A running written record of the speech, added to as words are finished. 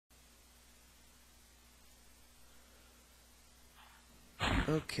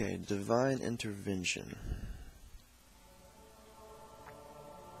Okay, divine intervention.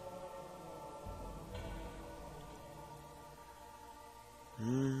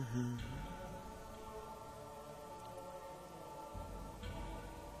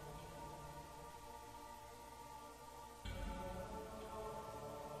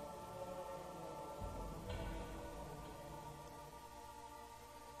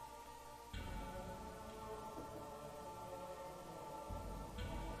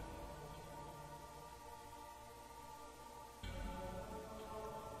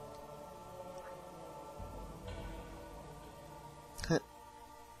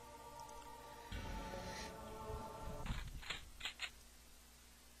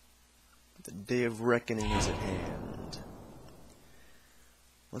 The day of reckoning is at hand.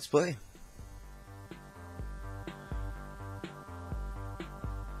 Let's play.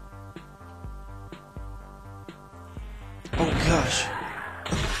 Oh gosh.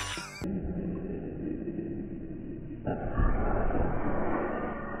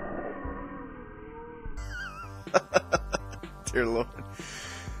 Dear Lord.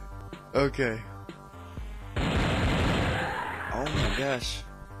 Okay. Oh my gosh.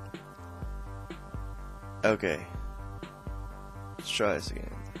 Okay. Let's try this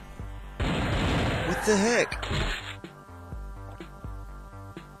again. What the heck?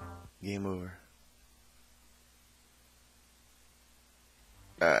 Game over.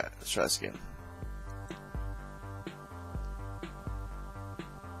 Alright, let's try this again.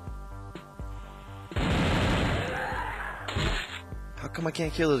 How come I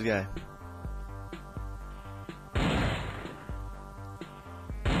can't kill this guy?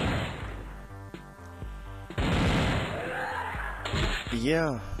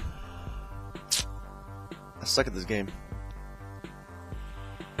 Yeah. I suck at this game.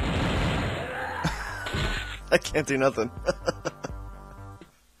 I can't do nothing.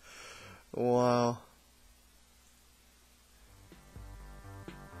 Wow.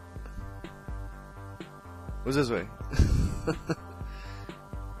 What's this way?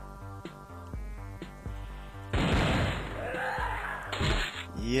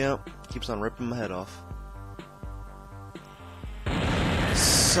 Yep. Keeps on ripping my head off.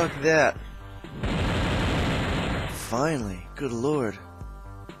 Suck that. Finally. Good Lord.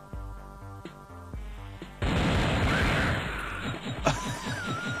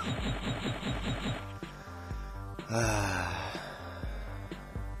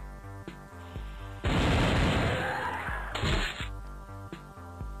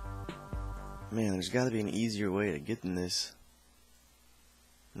 Man, there's got to be an easier way to get in this.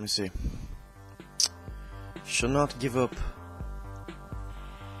 Let me see. Shall not give up.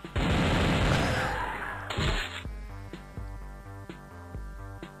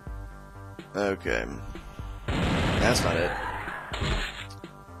 Okay. That's not it.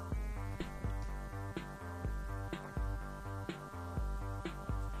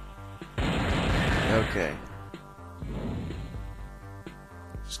 Okay.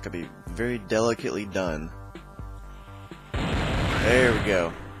 Just gotta be very delicately done. There we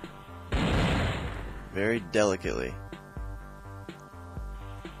go. Very delicately.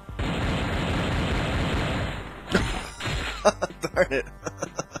 Darn it.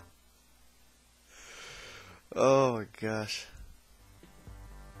 Oh my gosh.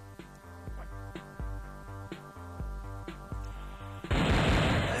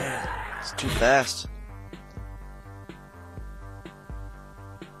 Man, it's too fast.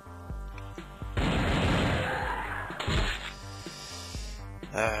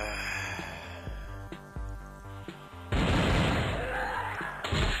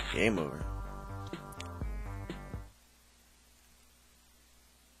 Game over.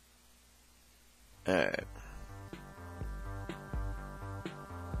 Alright.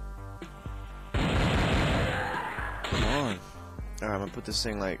 Come on. Alright, I'm gonna put this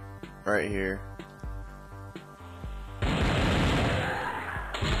thing like right here.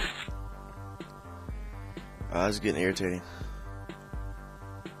 Oh, this is getting irritating.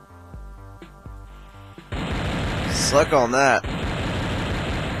 Suck on that.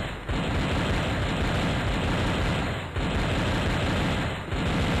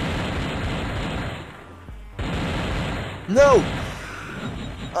 No!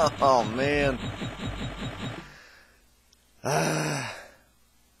 Oh man.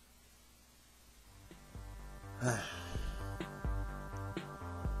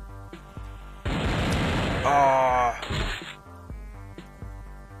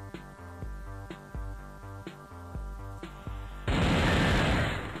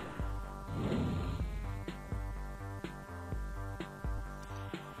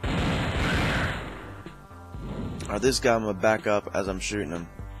 Alright, this guy I'm gonna back up as I'm shooting him.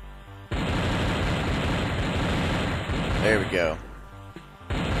 There we go.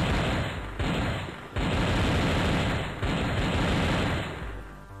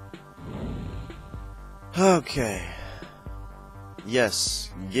 Okay. Yes,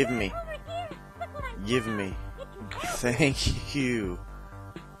 give me. Give me. Thank you.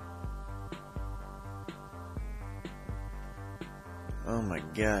 Oh my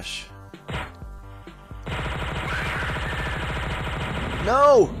gosh.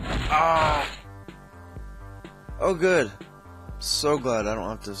 No! Ah! Oh good. So glad I don't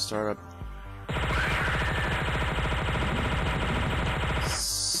have to start up.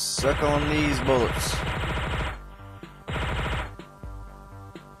 Suck on these bullets.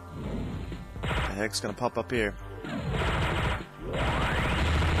 The heck's gonna pop up here?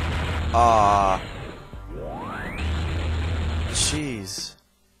 Ah. Jeez.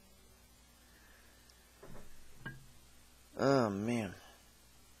 Oh man.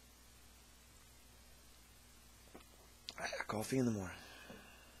 I got coffee in the morning.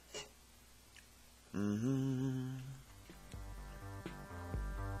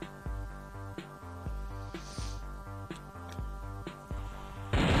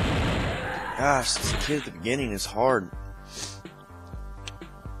 Gosh, this kid at the beginning is hard.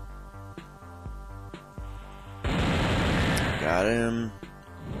 Got him.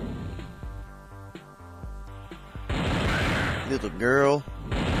 Little girl.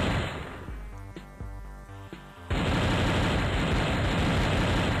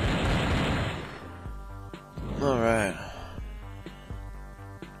 Alright.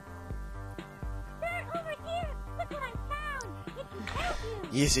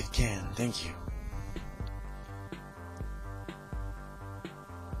 Yes, it can. Thank you.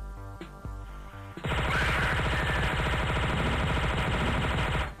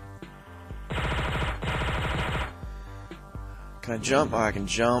 Can I jump? Oh, I can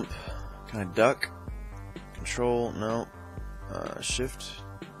jump. Can I duck? Control? No. Shift?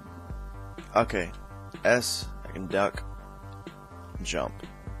 Okay. S. I can duck. Jump.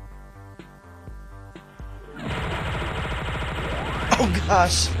 Oh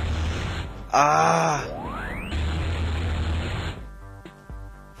gosh! Ah!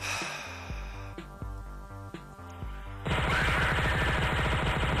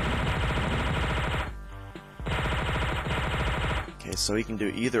 Okay, so he can do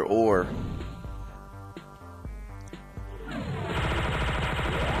either or.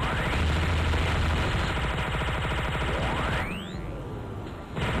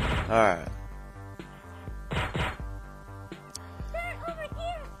 Alright.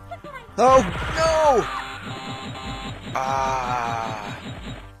 Oh no! Ah!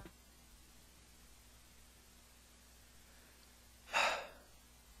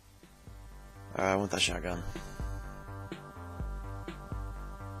 I want that shotgun.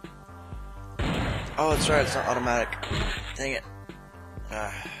 Oh, that's right, it's not automatic. Dang it.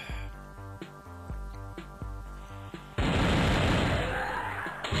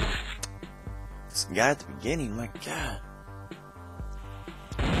 This guy at the beginning, my god.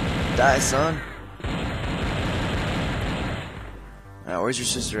 Die, son. Where's your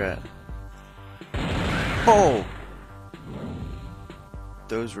sister at? Oh!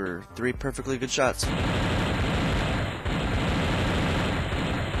 Those were 3 perfectly good shots.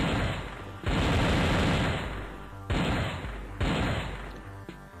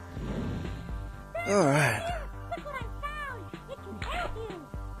 Alright.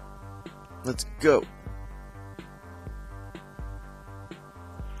 Let's go.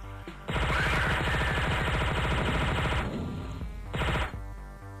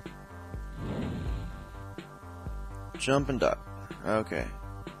 Jump and duck. Okay.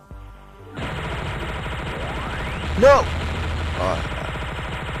 No! Oh,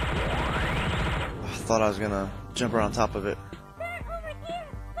 I thought I was gonna jump around top of it.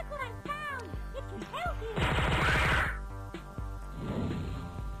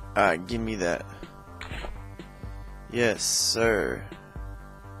 Alright, give me that. Yes, sir.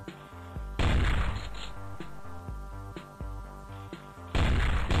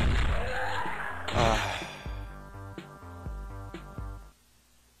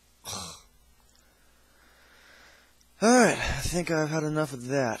 Alright, I think I've had enough of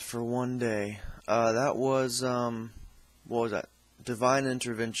that for one day. That was, what was that? Divine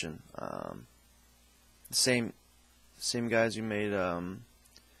Intervention. Same guys who made,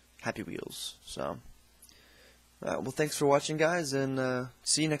 Happy Wheels. So, well, thanks for watching, guys, and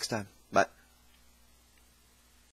see you next time.